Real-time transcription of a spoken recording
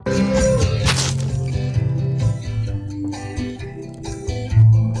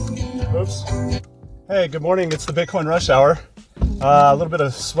Hey, good morning. It's the Bitcoin Rush Hour. A little bit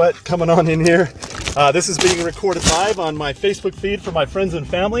of sweat coming on in here. This is being recorded live on my Facebook feed for my friends and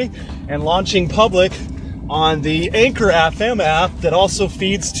family and launching public on the Anchor FM app that also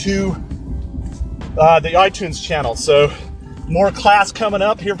feeds to the iTunes channel. So more class coming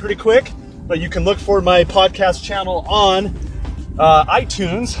up here pretty quick, but you can look for my podcast channel on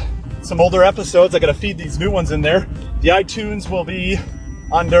iTunes. Some older episodes. I got to feed these new ones in there. The iTunes will be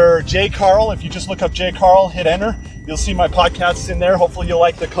under J. Carl. If you just look up J. Carl, hit enter, you'll see my podcasts in there. Hopefully you'll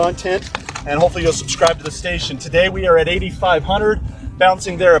like the content and hopefully you'll subscribe to the station. Today we are at 8,500,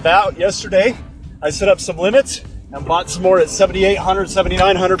 bouncing there about. Yesterday I set up some limits and bought some more at 7,800,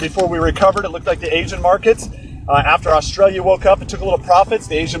 7,900 before we recovered. It looked like the Asian markets, after Australia woke up, it took a little profits.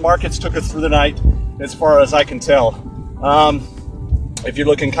 The Asian markets took us through the night as far as I can tell. If you're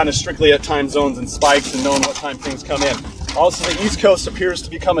looking kind of strictly at time zones and spikes and knowing what time things come in. Also, the East Coast appears to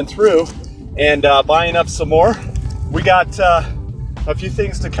be coming through and buying up some more. We got a few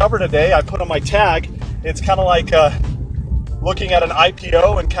things to cover today. I put on my tag. It's kind of like looking at an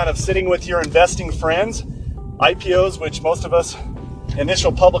IPO and kind of sitting with your investing friends. IPOs, which most of us,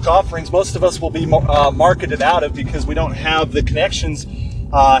 initial public offerings, most of us will be marketed out of because we don't have the connections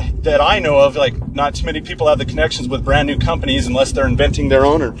that I know of. Like, not too many people have the connections with brand new companies unless they're inventing their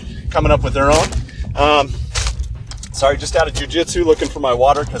own or coming up with their own. Sorry, just out of jiu-jitsu looking for my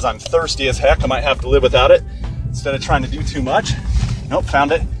water because I'm thirsty as heck. I might have to live without it instead of trying to do too much. Nope,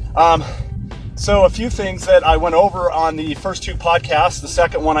 found it. So a few things that I went over on the first two podcasts. The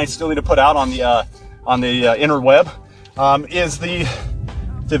second one I still need to put out on the interweb is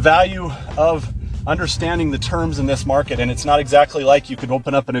the value of understanding the terms in this market. And it's not exactly like you could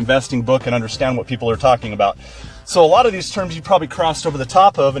open up an investing book and understand what people are talking about. So a lot of these terms you probably crossed over the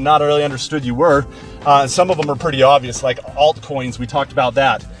top of and not really understood you were. Some of them are pretty obvious, like altcoins. We talked about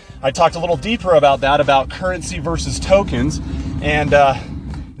that. I talked a little deeper about that, about currency versus tokens. And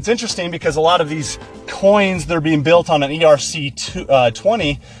it's interesting because a lot of these coins that are being built on an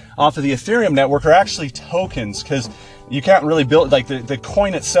ERC20 off of the Ethereum network are actually tokens, because you can't really build, like the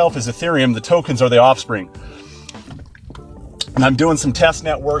coin itself is Ethereum, the tokens are the offspring. And I'm doing some test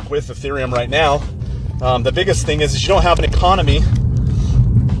net work with Ethereum right now. The biggest thing is you don't have an economy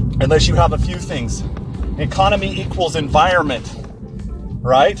unless you have a few things. Economy equals environment,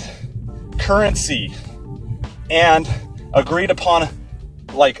 right? Currency, and agreed upon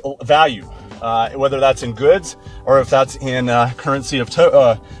like value, whether that's in goods or if that's in currency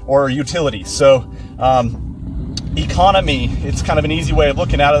of or utility. So economy, it's kind of an easy way of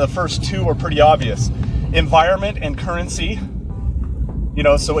looking at it. The first two are pretty obvious. Environment and currency. You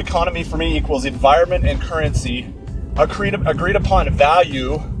know, so economy for me equals environment and currency, agreed upon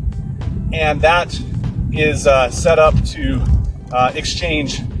value, and that is set up to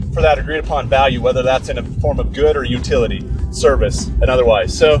exchange for that agreed upon value, whether that's in a form of good or utility, service, and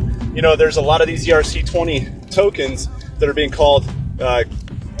otherwise. So, you know, there's a lot of these ERC20 tokens that are being called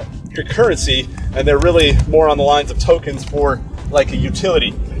currency, and they're really more on the lines of tokens for like a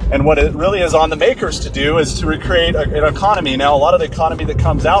utility. And what it really is on the makers to do is to recreate an economy. Now, a lot of the economy that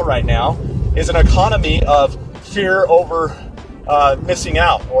comes out right now is an economy of fear over missing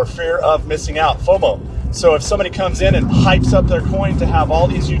out, or fear of missing out, FOMO. So if somebody comes in and hypes up their coin to have all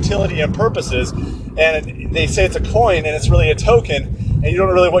these utility and purposes, and they say it's a coin and it's really a token, and you don't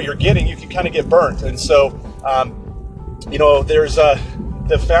know really what you're getting, you can kind of get burnt. And so, you know, there's the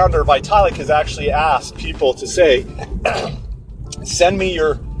founder, Vitalik, has actually asked people to say, send me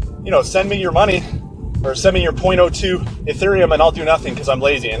your money, or send me your 0.02 Ethereum and I'll do nothing because I'm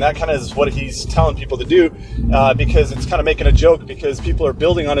lazy. And that kind of is what he's telling people to do, because it's kind of making a joke because people are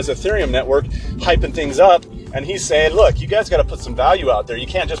building on his Ethereum network, hyping things up. And he's saying, look, you guys got to put some value out there. You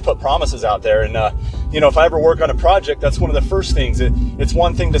can't just put promises out there. And, you know, if I ever work on a project, that's one of the first things. It's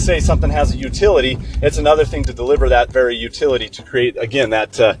one thing to say something has a utility. It's another thing to deliver that very utility to create, again,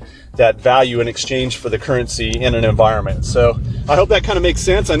 that value in exchange for the currency in an environment. So I hope that kind of makes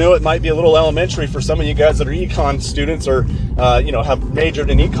sense. I know it might be a little elementary for some of you guys that are econ students or, you know, have majored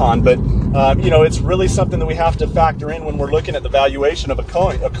in econ, but, you know, it's really something that we have to factor in when we're looking at the valuation of a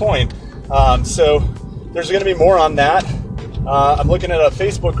coin. So there's going to be more on that. I'm looking at a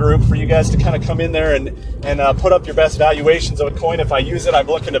Facebook group for you guys to kind of come in there and put up your best valuations of a coin. If I use it, I'm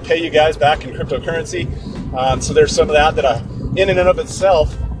looking to pay you guys back in cryptocurrency. So there's some of that in and of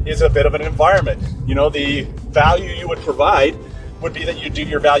itself is a bit of an environment. You know, the value you would provide would be that you do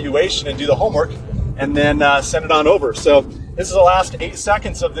your valuation and do the homework and then send it on over. So this is the last 8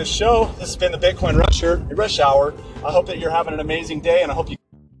 seconds of this show. This has been the Bitcoin Rush Hour. I hope that you're having an amazing day, and I hope you